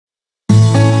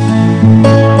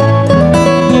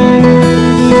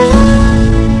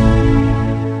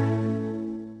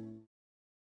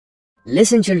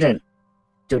Listen, children.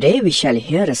 Today we shall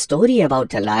hear a story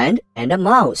about a lion and a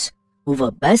mouse who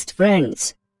were best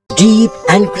friends. Deep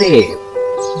and grave,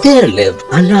 there lived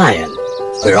a lion,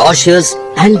 ferocious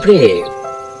and brave.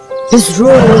 His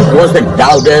roar was the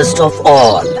loudest of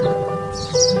all.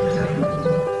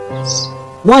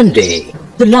 One day,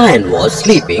 the lion was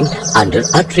sleeping under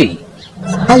a tree.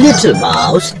 A little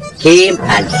mouse came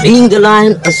and, seeing the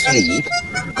lion asleep,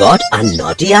 got a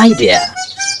naughty idea.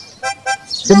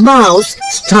 The mouse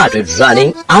started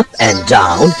running up and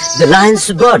down the lion's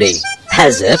body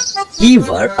as if he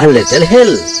were a little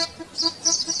hill.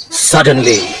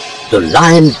 Suddenly, the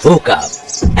lion woke up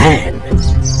and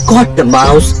caught the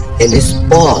mouse in his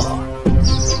paw.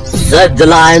 Said the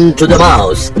lion to the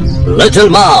mouse, "Little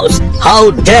mouse,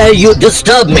 how dare you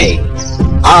disturb me?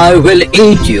 I will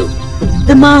eat you."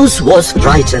 The mouse was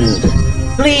frightened.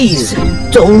 "Please,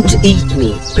 don't eat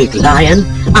me, big lion.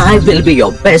 I will be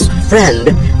your best friend.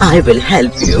 I will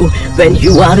help you when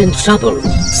you are in trouble,"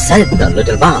 said the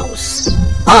little mouse.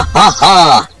 "Ha ha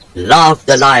ha!" laughed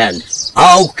the lion.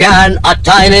 "How can a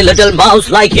tiny little mouse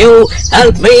like you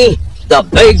help me, the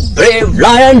big brave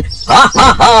lion? Ha ha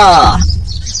ha!"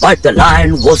 But the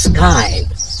lion was kind.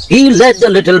 He let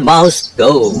the little mouse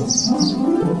go.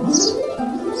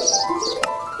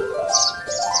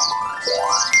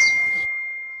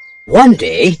 One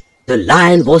day, the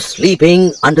lion was sleeping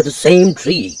under the same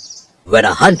tree when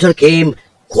a hunter came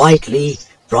quietly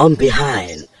from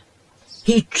behind.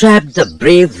 He trapped the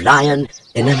brave lion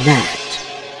in a net.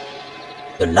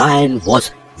 The lion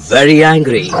was very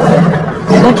angry,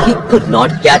 but he could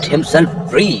not get himself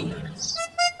free.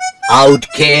 Out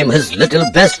came his little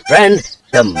best friend,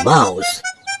 the mouse.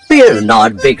 "Fear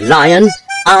not, big lion.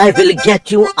 I will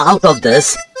get you out of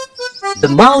this."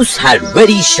 The mouse had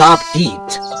very sharp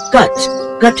teeth.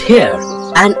 Cut here,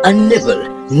 and a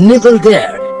nibble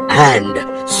there, and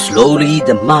slowly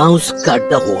the mouse cut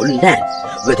the whole net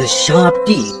with his sharp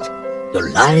teeth. The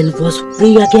lion was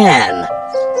free again.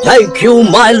 "Thank you,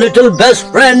 my little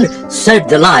best friend," said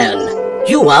the lion.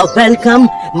 "You are welcome,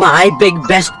 my big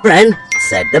best friend,"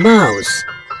 said the mouse.